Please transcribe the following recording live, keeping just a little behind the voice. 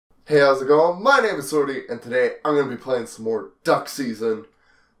Hey, how's it going? My name is Swordy, and today I'm going to be playing some more duck season.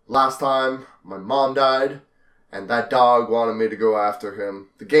 Last time, my mom died, and that dog wanted me to go after him.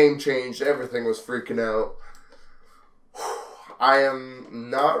 The game changed, everything was freaking out. I am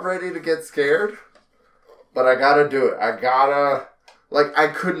not ready to get scared, but I gotta do it. I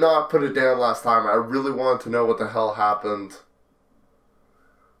could not put it down last time. I really wanted to know what the hell happened.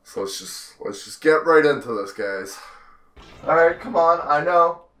 So let's just get right into this, guys. Alright, come on, I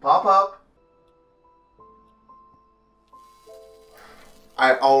know. Pop up.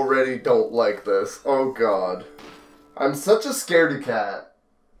 I already don't like this. Oh god. I'm such a scaredy cat.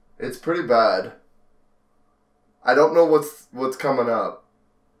 It's pretty bad. I don't know what's coming up.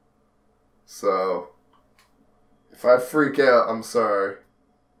 So if I freak out, I'm sorry.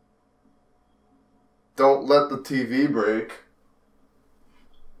 Don't let the TV break.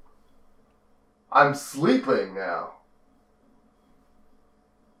 I'm sleeping now.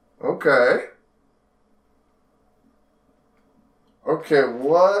 Okay. Okay,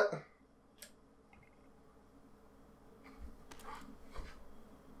 what?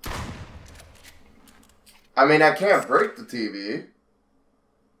 I mean, I can't break the TV.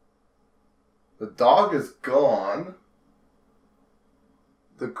 The dog is gone.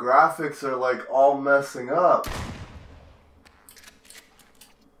 The graphics are like all messing up.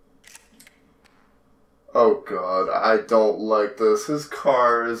 Oh god, I don't like this. His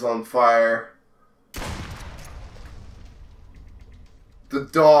car is on fire. The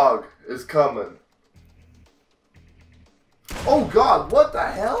dog is coming. Oh god, what the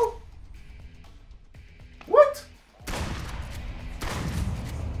hell? What?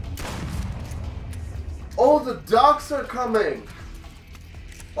 Oh, the ducks are coming.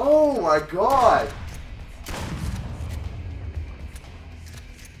 Oh my god.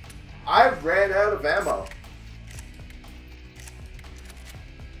 I ran out of ammo.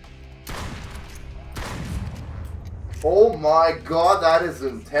 Oh my god, that is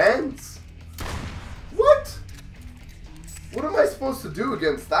intense. What? What am I supposed to do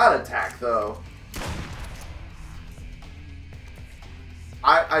against that attack, though?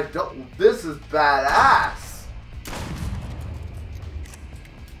 I don't... This is badass.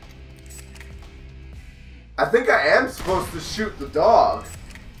 I think I am supposed to shoot the dog.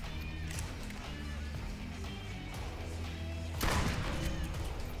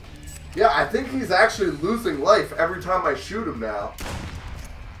 Yeah, I think he's actually losing life every time I shoot him now.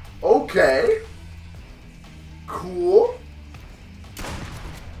 Okay. Cool.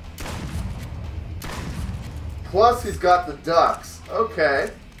 Plus, he's got the ducks. Okay.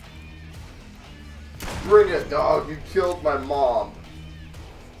 Bring it, dog. You killed my mom.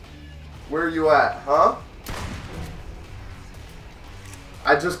 Where you at, huh?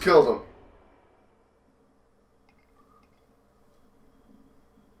 I just killed him.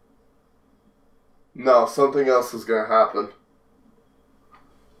 No, something else is gonna happen.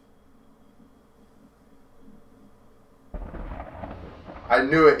 I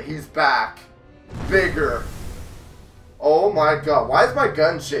knew it. He's back. Bigger. Oh my god. Why is my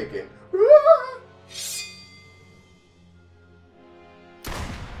gun shaking?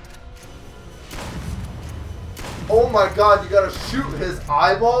 Oh my god, you gotta shoot his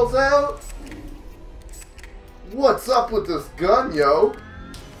eyeballs out? What's up with this gun, yo?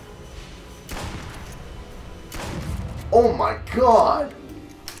 Oh my god!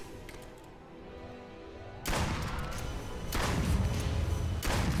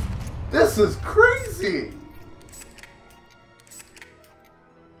 This is crazy!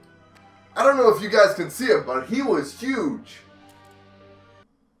 I don't know if you guys can see it, but he was huge.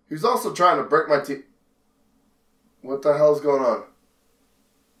 He was also trying to break my teeth. What the hell's going on?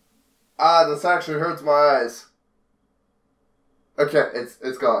 Ah, this actually hurts my eyes. Okay,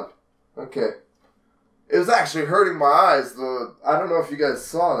 it's gone. Okay. It was actually hurting my eyes. I don't know if you guys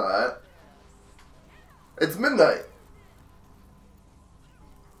saw that. It's midnight.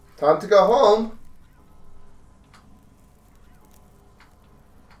 Time to go home.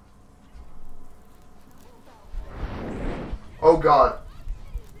 Oh god.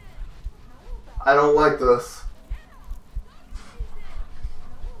 I don't like this.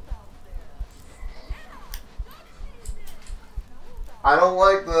 I don't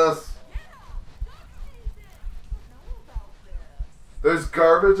like this. There's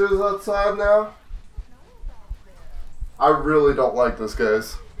garbages outside now. I really don't like this,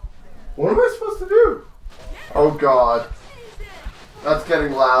 guys. What am I supposed to do? Oh god. That's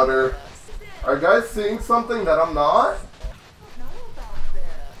getting louder. Are you guys seeing something that I'm not?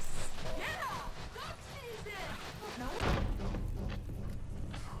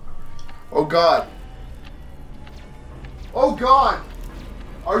 Oh god. Oh god!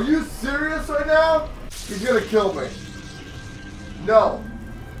 Are you serious right now? He's gonna kill me. No.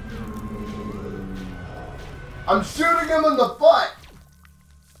 I'm shooting him in the butt.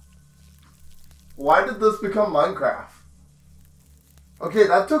 Why did this become Minecraft? Okay,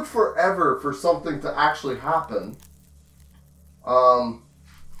 that took forever for something to actually happen. I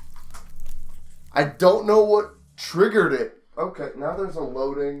don't know what triggered it. Okay, now there's a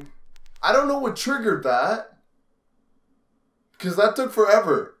loading. I don't know what triggered that. Because that took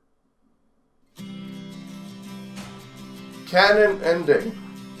forever. Canon Ending.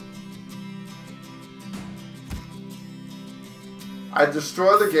 I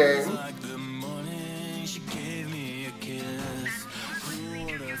destroy the game.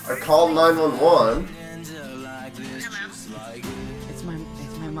 I call 911. It's my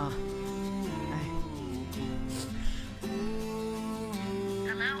mom.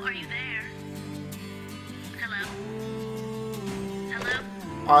 Hello, are you there?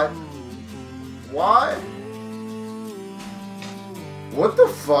 Hello? Why? What the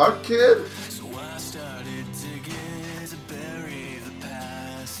fuck, kid?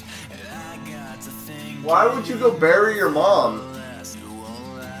 Why would you go bury your mom?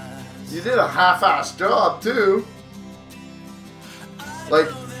 You did a half-assed job, too. Like,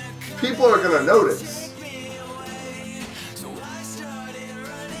 people are gonna notice.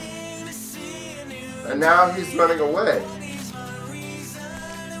 And now he's running away.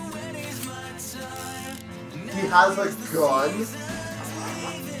 He has a gun.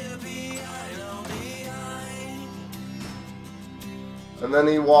 And then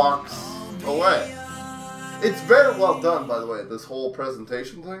he walks away. It's very well done, by the way, this whole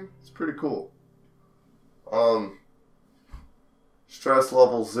presentation thing. It's pretty cool. Stress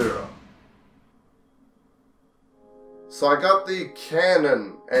level 0. So I got the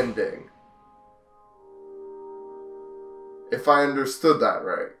Canon Ending. If I understood that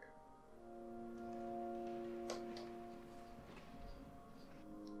right.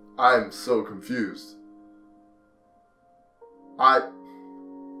 I'm so confused.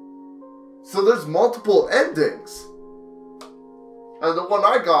 So there's multiple endings. And the one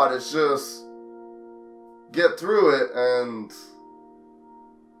I got is just get through it and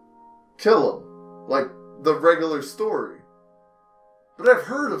kill him. Like the regular story. But I've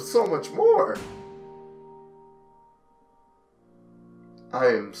heard of so much more. I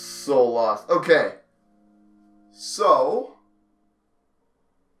am so lost. Okay. So,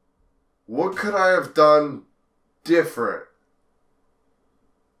 what could I have done different?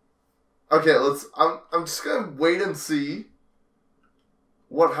 Okay, I'm just gonna wait and see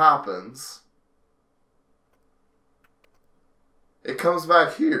what happens. It comes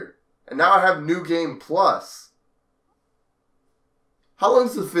back here. And now I have New Game Plus. How long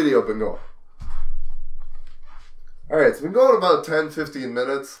has this video been going? Alright, it's been going about 10-15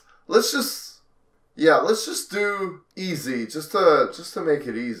 minutes. Let's just do easy, just to make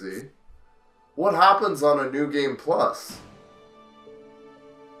it easy. What happens on a New Game Plus?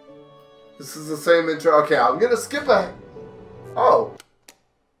 This is the same intro. Okay, I'm gonna skip ahead. Oh.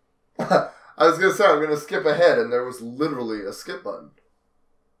 I was gonna say I'm gonna skip ahead, and there was literally a skip button.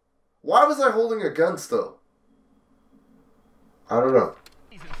 Why was I holding a gun still? I don't know.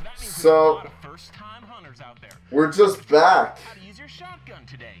 So, we're just back.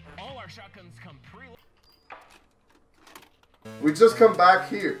 We just come back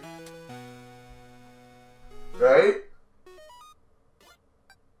here. Right?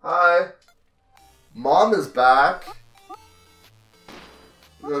 Hi. Mom is back.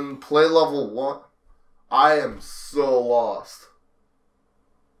 Then play level 1. I am so lost.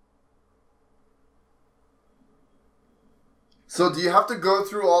 So do you have to go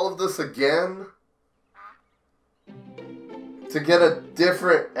through all of this again to get a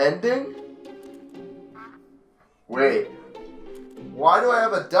different ending? Wait. Why do I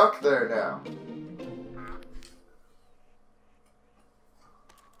have a duck there now?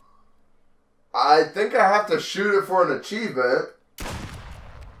 I think I have to shoot it for an achievement.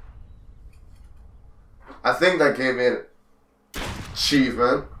 I think that gave me an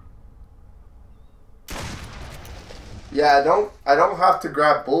achievement. Yeah, I don't have to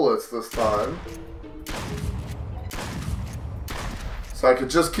grab bullets this time. So I could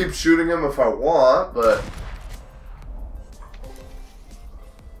just keep shooting him if I want, but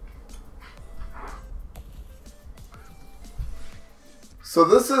so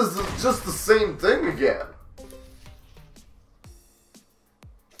this is just the same thing again.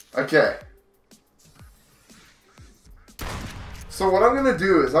 Okay. So what I'm going to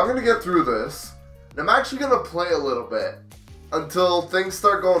do is I'm going to get through this. And I'm actually going to play a little bit until things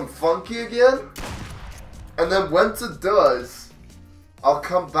start going funky again. And then once it does, I'll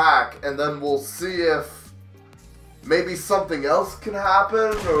come back and then we'll see if maybe something else can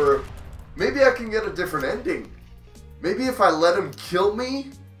happen, or maybe I can get a different ending. Maybe if I let him kill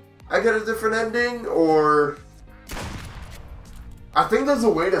me, I get a different ending, or I think there's a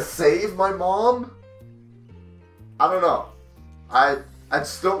way to save my mom. I don't know. I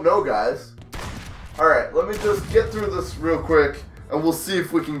just don't know, guys. Alright, let me just get through this real quick and we'll see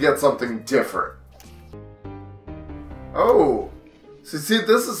if we can get something different. Oh. So see,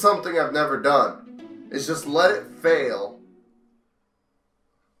 this is something I've never done. It's just let it fail.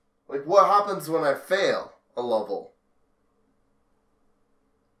 Like, what happens when I fail a level?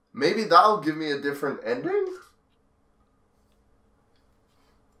 Maybe that'll give me a different ending?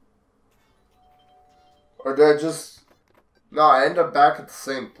 Or do I just... No, I end up back at the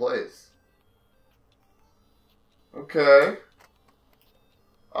same place. Okay.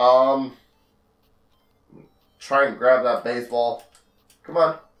 Try and grab that baseball. Come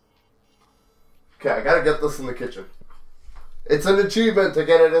on. Okay, I gotta get this in the kitchen. It's an achievement to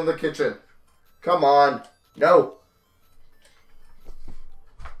get it in the kitchen. Come on. No.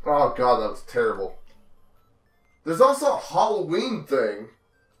 Oh god, that was terrible. There's also a Halloween thing,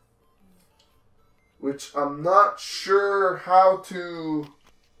 which I'm not sure how to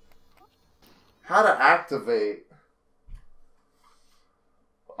activate.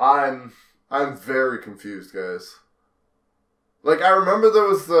 I'm very confused, guys. Like, I remember there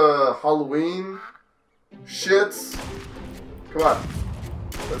was the Halloween shits. Come on.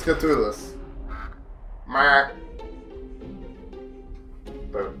 Let's get through this.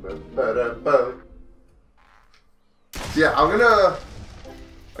 Yeah, I'm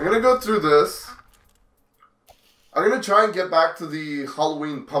gonna go through this. I'm gonna try and get back to the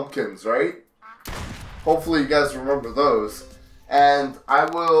Halloween pumpkins, right? Hopefully you guys remember those. And I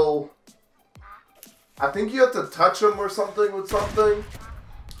think you have to touch them or something with something.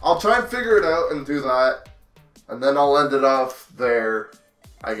 I'll try and figure it out and do that. And then I'll end it off there,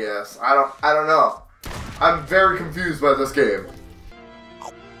 I guess. I don't know. I'm very confused by this game.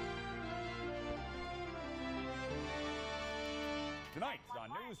 Tonight on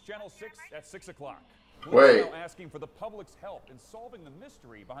News Channel 6 at 6 o'clock. Wait. Now asking for the public's help in solving the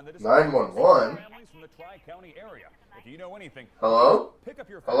mystery behind the 911? families from the Tri-County area. If you know anything, Hello? pick up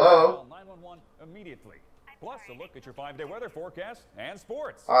your phone Hello? and dial 911 immediately. Plus a look at your 5-day weather forecast and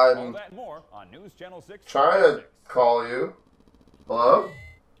sports. I'm All that and more on News Channel 6. Trying to call you. Hello?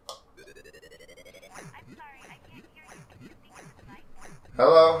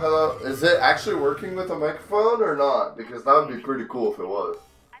 Hello, hello. Is it actually working with a microphone or not? Because that would be pretty cool if it was.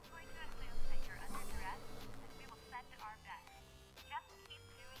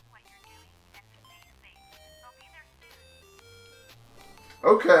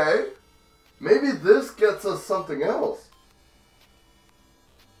 Okay. Maybe this gets us something else.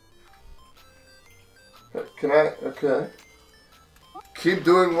 Can I? Okay. Keep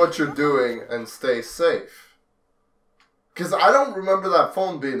doing what you're doing and stay safe. Because I don't remember that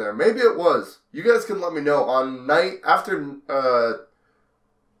phone being there. Maybe it was. You guys can let me know on night after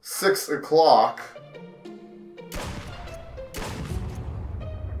 6 o'clock.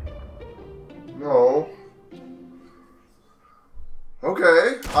 No.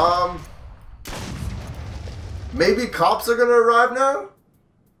 Okay, maybe cops are gonna arrive now?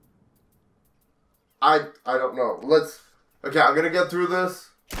 I don't know. Okay, I'm gonna get through this.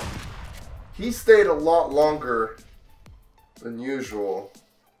 He stayed a lot longer than usual.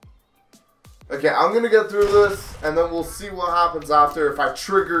 Okay, I'm gonna get through this, and then we'll see what happens after. If I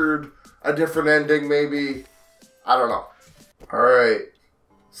triggered a different ending, maybe. I don't know. Alright.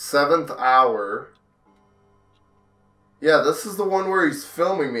 7th hour. Yeah, this is the one where he's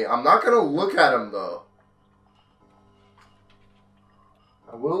filming me. I'm not going to look at him, though.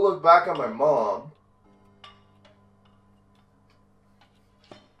 I will look back at my mom.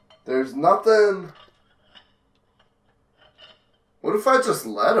 There's nothing... What if I just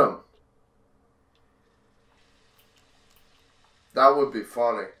let him? That would be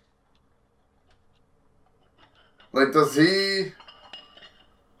funny. Like, does he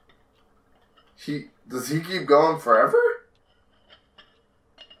keep going forever?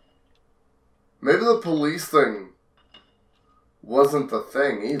 Maybe the police thing wasn't the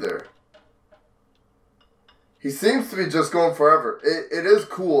thing either. He seems to be just going forever. It is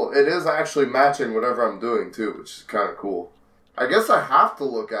cool. It is actually matching whatever I'm doing too, which is kind of cool. I guess I have to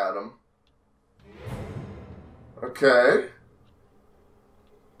look at him. Okay.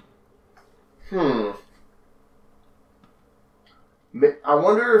 I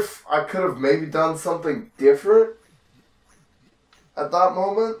wonder if I could have maybe done something different at that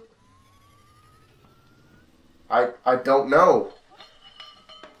moment. I don't know.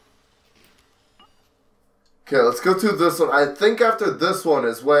 Okay, let's go to this one. I think after this one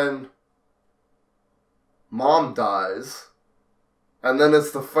is when Mom dies. And then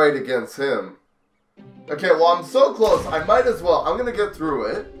it's the fight against him. Okay, well, I'm so close. I might as well. I'm going to get through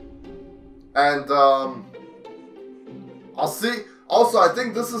it. And, I'll see. Also, I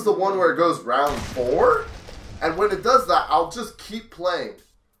think this is the one where it goes round 4. And when it does that, I'll just keep playing.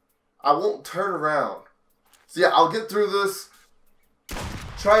 I won't turn around. So, yeah, I'll get through this.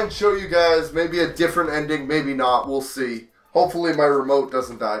 Try and show you guys maybe a different ending. Maybe not. We'll see. Hopefully my remote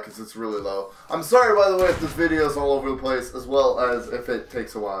doesn't die because it's really low. I'm sorry, by the way, if this video is all over the place, as well as if it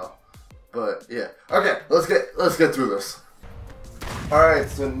takes a while. But yeah. Okay, let's get through this. Alright,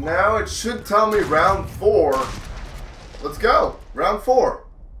 so now it should tell me round 4. Let's go. Round 4.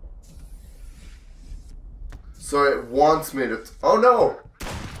 So it wants me to... Oh no!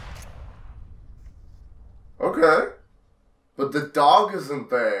 Okay. But the dog isn't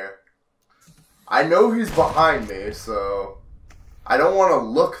there. I know he's behind me, so... I don't want to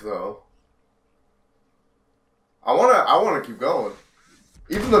look, though. I want to keep going.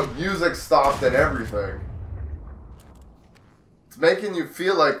 Even the music stopped and everything. It's making you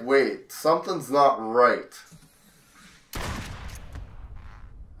feel like, wait, something's not right.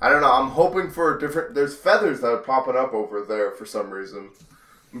 I don't know, I'm hoping for a different... There's feathers that are popping up over there for some reason.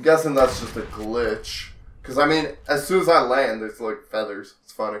 I'm guessing that's just a glitch. Because, I mean, as soon as I land, there's, like, feathers.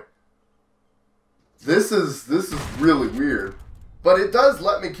 It's funny. This is really weird. But it does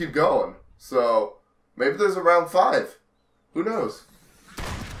let me keep going. So, maybe there's a round 5. Who knows?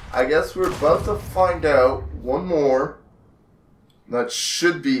 I guess we're about to find out one more. That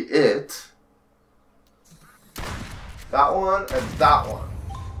should be it. That one and that one.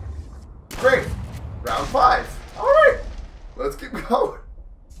 Great. Round 5. Alright. Let's keep going.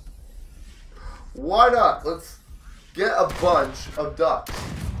 Why not? Let's get a bunch of ducks.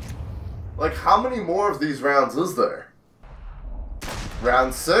 Like, how many more of these rounds is there?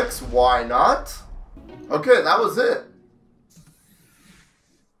 Round 6? Why not? Okay, that was it.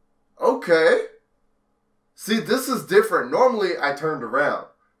 Okay. See, this is different. Normally, I turned around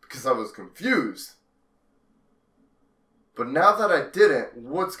because I was confused. But now that I didn't,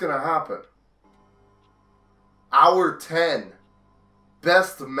 what's going to happen? Hour 10.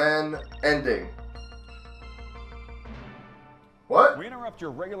 Best men ending. What? We interrupt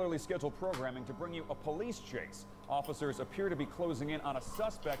your regularly scheduled programming to bring you a police chase. Officers appear to be closing in on a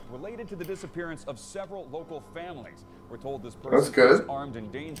suspect related to the disappearance of several local families. We're told this person is armed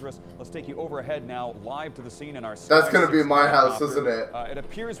and dangerous. Let's take you overhead now, live to the scene in our... That's going to be my house, isn't it? It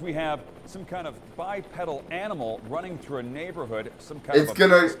appears we have some kind of bipedal animal running through a neighborhood. Some kind of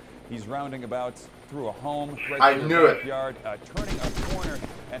a... He's rounding about through a home. Right I knew it. Backyard, turning a corner,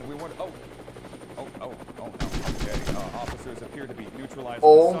 and we want... Oh, no. Okay, officers appear to be neutralizing.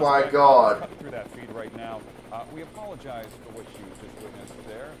 Oh my God! Cut through that feed right now. We apologize for what you just witnessed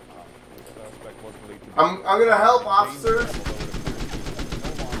there. The suspect was believed to be... I'm gonna help, officers.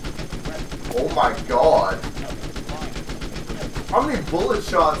 Oh my God! How many bullet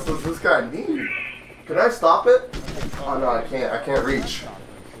shots does this guy need? Can I stop it? Oh no, I can't. I can't reach.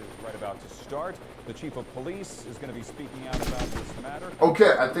 Right about to start. The chief of police is going to be speaking out about this matter.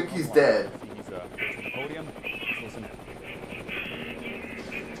 Okay, I think he's dead. He's at the podium. Let's listen in.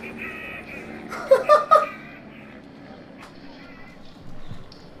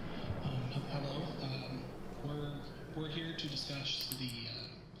 Hello. We're here to discuss the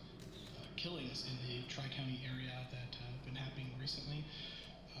killings in the Tri-County area that have been happening recently.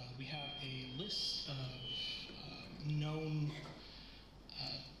 We have a list of known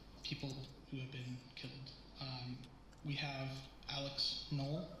people who have been killed. We have Alex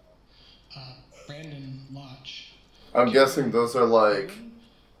Knoll, Brandon Lodge. I'm guessing those are like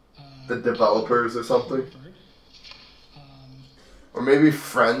the developers or something. Or maybe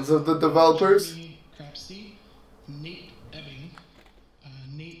friends of the developers? Crapsey, Nate Ebbing,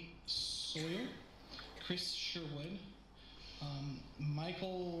 Nate Sawyer, Chris Sherwood,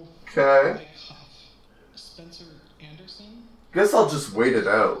 Michael Wyckoff, Spencer Anderson. Guess I'll just wait it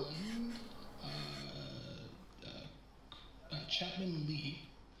out. Chapman Lee,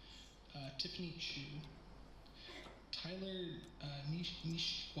 Tiffany Chu, Tyler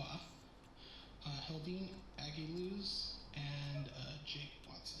Nishwa, Heldine Aguiluz, and Jake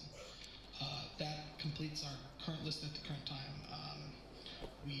Watson. That completes our current list at the current time.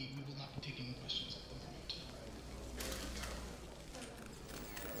 We will not be taking questions at the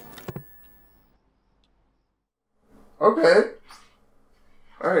moment. Okay.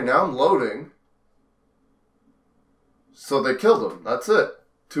 Alright, now I'm loading. So they killed him. That's it.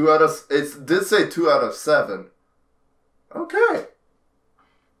 It did say 2 out of 7. Okay.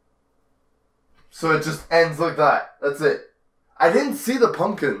 So it just ends like that. That's it. I didn't see the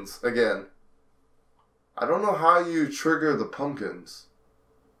pumpkins again. I don't know how you trigger the pumpkins.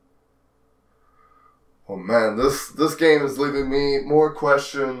 Oh man, this game is leaving me more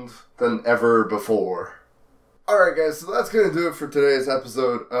questioned than ever before. Alright guys, so that's going to do it for today's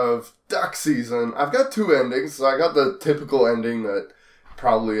episode of Duck Season. I've got 2 endings, so I got the typical ending that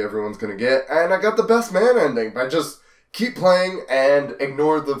probably everyone's going to get, and I got the best man ending by just keep playing and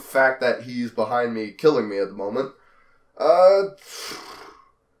ignore the fact that he's behind me killing me at the moment. I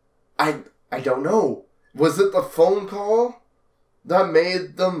don't know. Was it the phone call that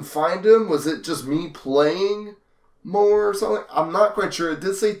made them find him? Was it just me playing more or something? I'm not quite sure. It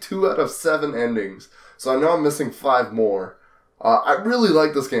did say 2 out of 7 endings, so I know I'm missing 5 more. I really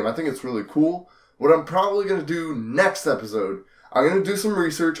like this game. I think it's really cool. What I'm probably going to do next episode, I'm going to do some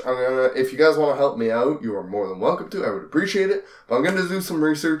research. If you guys want to help me out, you are more than welcome to. I would appreciate it. But I'm going to do some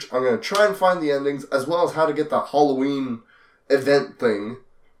research. I'm going to try and find the endings, as well as how to get the Halloween event thing,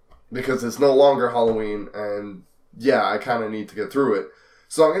 because it's no longer Halloween, and yeah, I kind of need to get through it.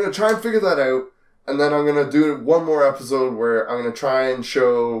 So I'm going to try and figure that out, and then I'm going to do one more episode where I'm going to try and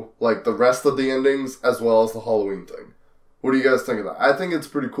show like the rest of the endings, as well as the Halloween thing. What do you guys think of that? I think it's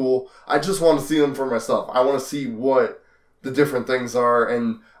pretty cool. I just want to see them for myself. I want to see what the different things are,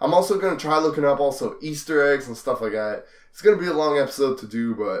 and I'm also going to try looking up also Easter eggs and stuff like that. It's going to be a long episode to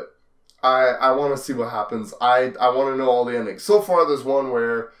do, but I want to see what happens. I want to know all the endings. So far, there's one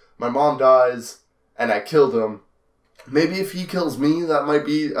where my mom dies, and I killed him. Maybe if he kills me, that might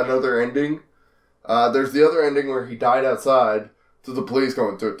be another ending. There's the other ending where he died outside to the police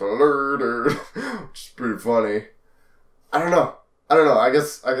going, which is pretty funny. I don't know. I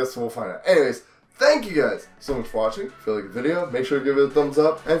guess we'll find out. Anyways, thank you guys so much for watching. If you like the video, make sure to give it a thumbs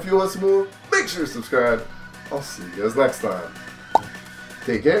up. And if you want some more, make sure to subscribe. I'll see you guys next time.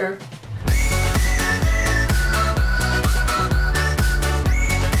 Take care.